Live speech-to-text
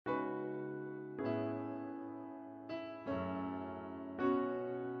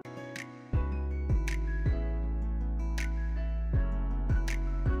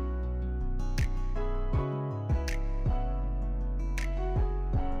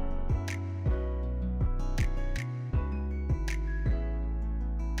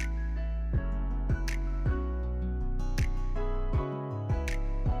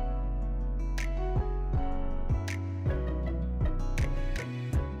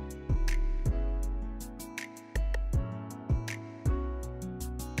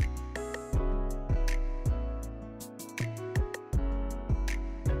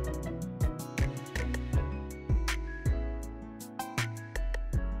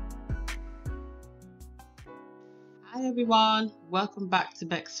Hi everyone, welcome back to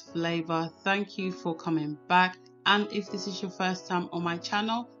Beck's Flavor. Thank you for coming back. And if this is your first time on my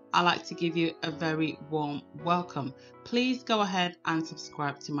channel, I'd like to give you a very warm welcome. Please go ahead and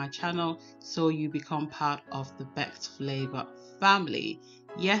subscribe to my channel so you become part of the Beck's Flavor family.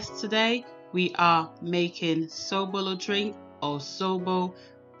 Yes, today we are making Sobolo drink or Zobo,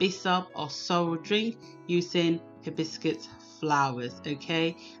 Bissap or sorrel drink using hibiscus flowers.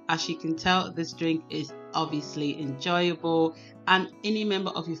 Okay, as you can tell, this drink is obviously enjoyable and any member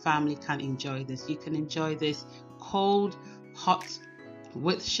of your family can enjoy this. You can enjoy this cold, hot,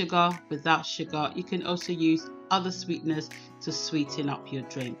 with sugar, without sugar. You can also use other sweeteners to sweeten up your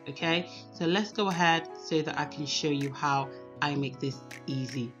drink. Okay, so let's go ahead so that I can show you how I make this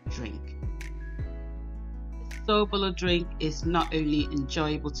easy drink. Sobolo drink is not only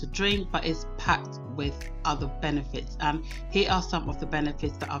enjoyable to drink, but it's packed with other benefits, and here are some of the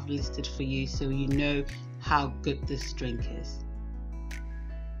benefits that I've listed for you so you know how good this drink is.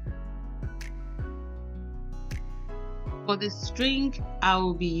 For this drink, I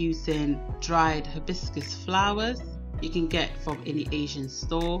will be using dried hibiscus flowers you can get from any Asian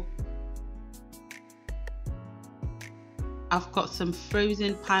store. I've got some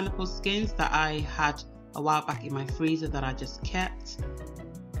frozen pineapple skins that I had a while back in my freezer that I just kept.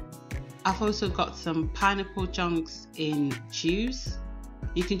 I've also got some pineapple chunks in juice.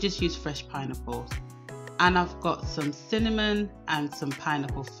 You can just use fresh pineapples. And I've got some cinnamon and some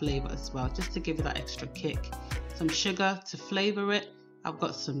pineapple flavor as well, just to give it that extra kick. Some sugar to flavor it. I've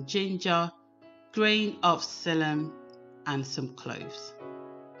got some ginger, grain of selim and some cloves.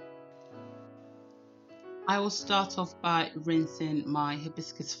 I will start off by rinsing my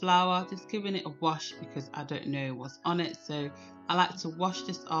hibiscus flower, just giving it a wash because I don't know what's on it. So I like to wash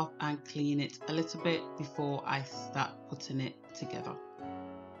this off and clean it a little bit before I start putting it together.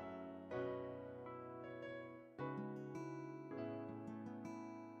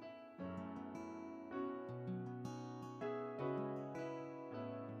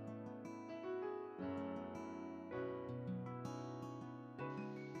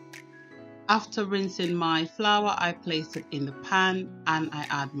 After rinsing my flour, I place it in the pan and I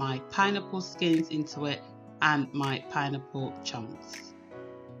add my pineapple skins into it and my pineapple chunks.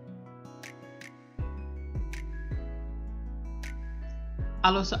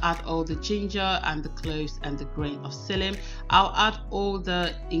 I'll also add all the ginger and the cloves and the grain of selim. I'll add all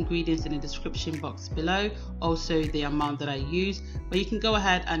the ingredients in the description box below, also the amount that I use, but you can go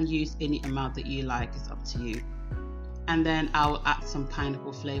ahead and use any amount that you like, it's up to you. And then I'll add some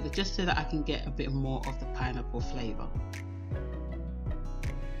pineapple flavor just so that I can get a bit more of the pineapple flavor.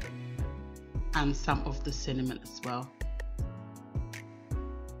 And some of the cinnamon as well.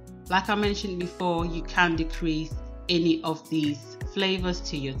 Like I mentioned before, you can decrease any of these flavors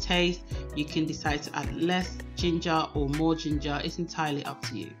to your taste. You can decide to add less ginger or more ginger, it's entirely up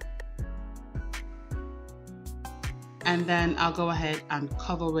to you. And then I'll go ahead and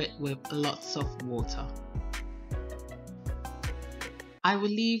cover it with lots of water. I will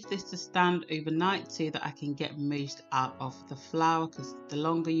leave this to stand overnight so that I can get most out of the flour, because the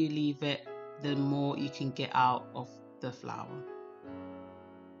longer you leave it, the more you can get out of the flour.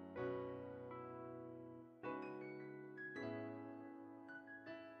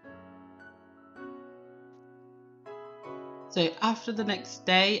 So after the next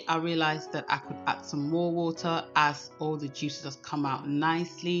day, I realized that I could add some more water as all the juices has come out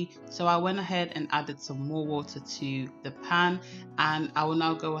nicely. So I went ahead and added some more water to the pan, and I will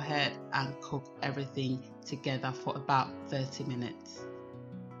now go ahead and cook everything together for about 30 minutes.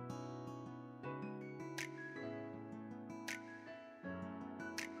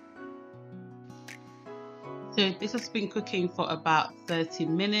 So this has been cooking for about 30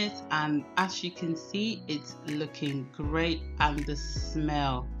 minutes, and as you can see, it's looking great. And the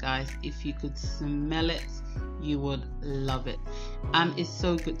smell, guys, if you could smell it, you would love it. And it's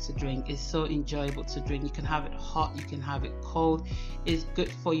so good to drink, it's so enjoyable to drink. You can have it hot, you can have it cold. It's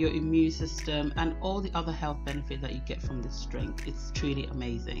good for your immune system and all the other health benefits that you get from this drink. It's truly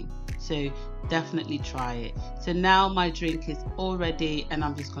amazing, so definitely try it. So now my drink is all ready, and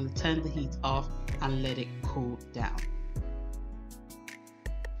I'm just going to turn the heat off and let it cool down.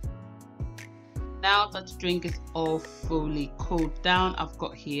 Now that the drink is all fully cooled down, I've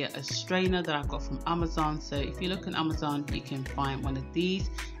got here a strainer that I got from Amazon. So if you look on Amazon, you can find one of these,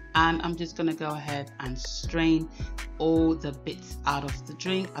 and I'm just going to go ahead and strain all the bits out of the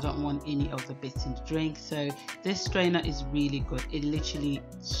drink. I don't want any of the bits in the drink, so this strainer is really good. It literally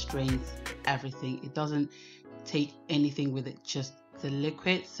strains everything. It doesn't take anything with it, just the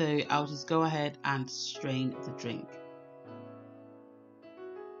liquid. So I'll just go ahead and strain the drink.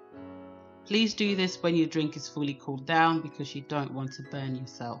 Please do this when your drink is fully cooled down because you don't want to burn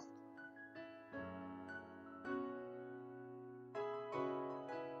yourself.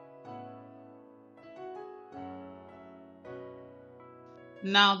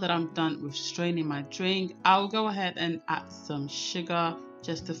 Now that I'm done with straining my drink, I'll go ahead and add some sugar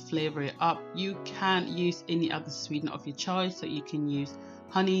just to flavor it up. You can use any other sweetener of your choice, so you can use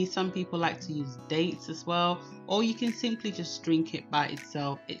honey. Some people like to use dates as well, or you can simply just drink it by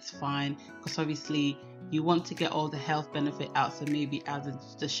itself. It's fine, because obviously you want to get all the health benefit out, so maybe adding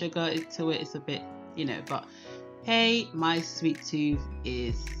the sugar to it is a bit, but hey, my sweet tooth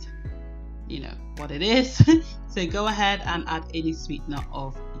is what it is. So go ahead and add any sweetener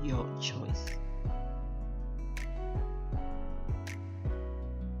of your choice.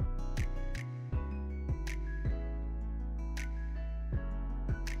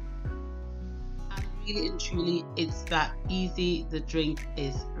 Really and truly, it's that easy. The drink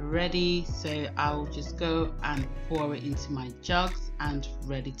is ready, so I'll just go and pour it into my jugs and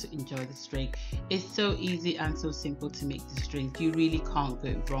ready to enjoy this drink. It's so easy and so simple to make this drink. You really can't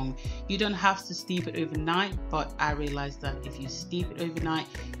go wrong. You don't have to steep it overnight, but I realized that if you steep it overnight,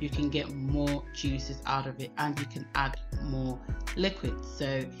 you can get more juices out of it and you can add more liquid.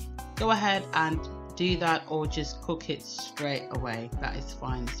 So go ahead and do that, or just cook it straight away. That is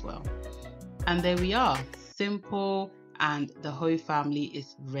fine as well. And there we are, simple, and the whole family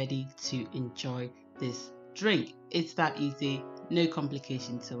is ready to enjoy this drink. It's that easy, no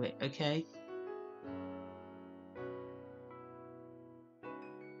complication to it, okay?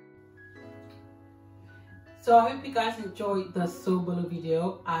 So I hope you guys enjoyed the Sobolo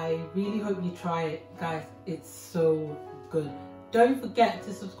video. I really hope you try it, guys. It's so good. Don't forget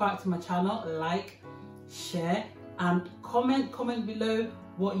to subscribe to my channel, like, share, and comment below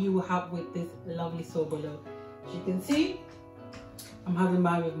what you will have with this lovely Sobolo. As you can see, I'm having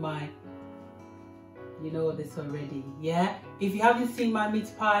mine with my, you know this already, yeah? If you haven't seen my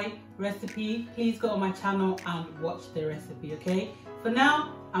meat pie recipe, please go on my channel and watch the recipe, okay? For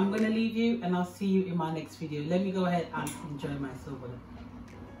now, I'm going to leave you and I'll see you in my next video. Let me go ahead and enjoy my Sobolo.